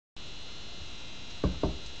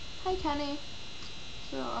Hi, Kenny.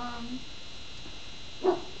 So,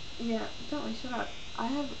 yeah, don't shut up. I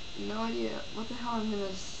have no idea what the hell I'm gonna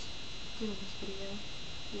do in this video.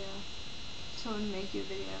 Yeah, so I'm gonna make you a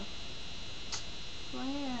video.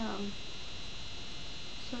 Slam.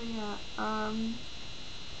 So yeah, I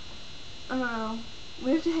don't know.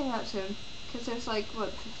 We have to hang out soon, because there's like,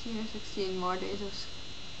 what, 15 or 16 more days of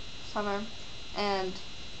summer, and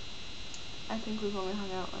I think we've only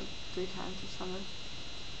hung out like 3 times this summer.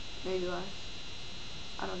 Maybe less.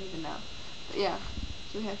 I don't even know. But yeah,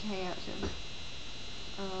 so we have to hang out soon.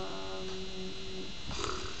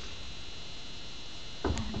 I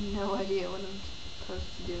have no idea what I'm supposed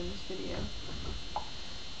to do in this video.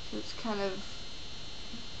 So it's kind of,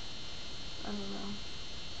 I don't know.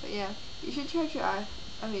 But yeah, you should charge your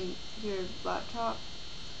your laptop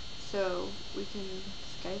so we can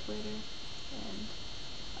Skype later and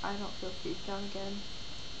I don't feel creeped on again.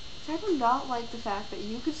 Because I do not like the fact that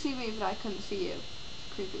you could see me but I couldn't see you.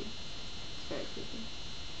 It's creepy. It's very creepy.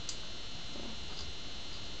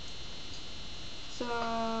 So,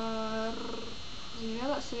 you know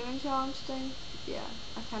that cinnamon challenge thing? Yeah,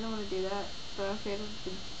 I kind of want to do that, but I'm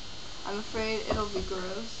afraid it'll be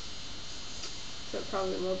gross. So it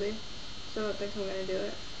probably will be. So I don't think I'm going to do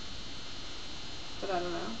it. But I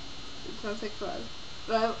don't know. It sounds like fun.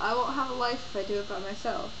 But I won't have a life if I do it by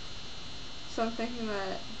myself. So I'm thinking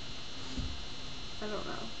that, I don't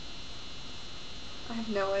know. I have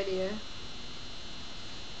no idea.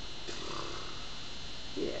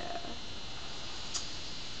 Yeah.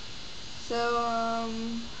 So,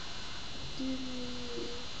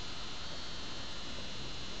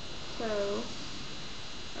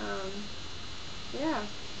 yeah.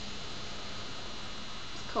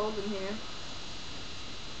 It's cold in here.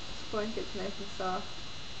 This blanket's nice and soft.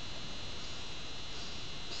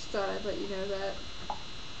 Just thought I'd let you know that.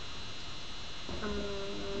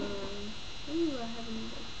 Ooh, I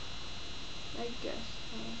haven't, I guess.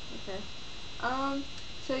 Okay.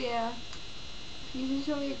 So yeah. You can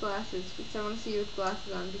show me your glasses, because I want to see you with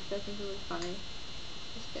glasses on, because I think it'll be funny.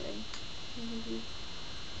 Just kidding. It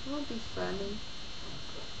won't be funny.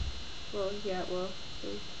 Well, yeah, well,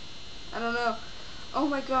 I don't know. Oh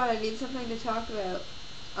my god, I need something to talk about.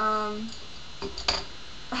 I'll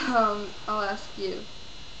ask you.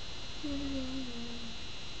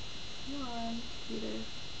 Come on, Peter.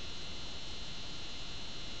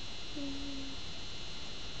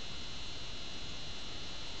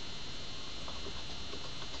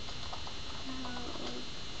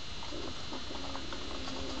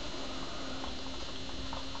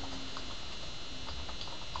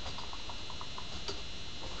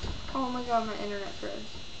 Oh my god, my internet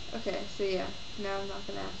froze. Okay, so yeah, now I'm not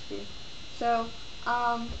gonna ask you. So,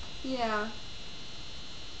 yeah.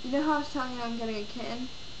 You know how I was telling you I'm getting a kitten?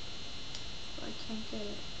 Well, I can't get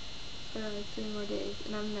it. For like 3 more days,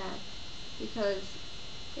 and I'm mad. Because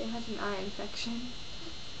it has an eye infection.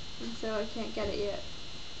 And so I can't get it yet.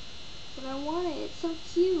 But I want it, it's so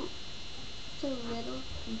cute. So little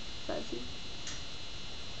and fuzzy.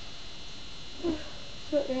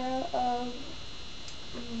 So yeah,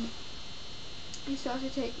 you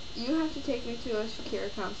have to take me to a Shakira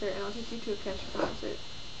concert, and I'll take you to a Kesha concert.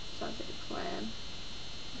 Sounds like a plan.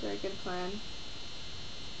 Very good plan.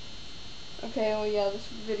 Okay, well yeah, this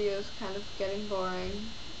video is kind of getting boring.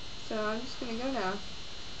 So I'm just gonna go now.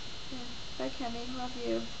 Yeah. Bye, Kenny. Love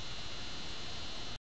you.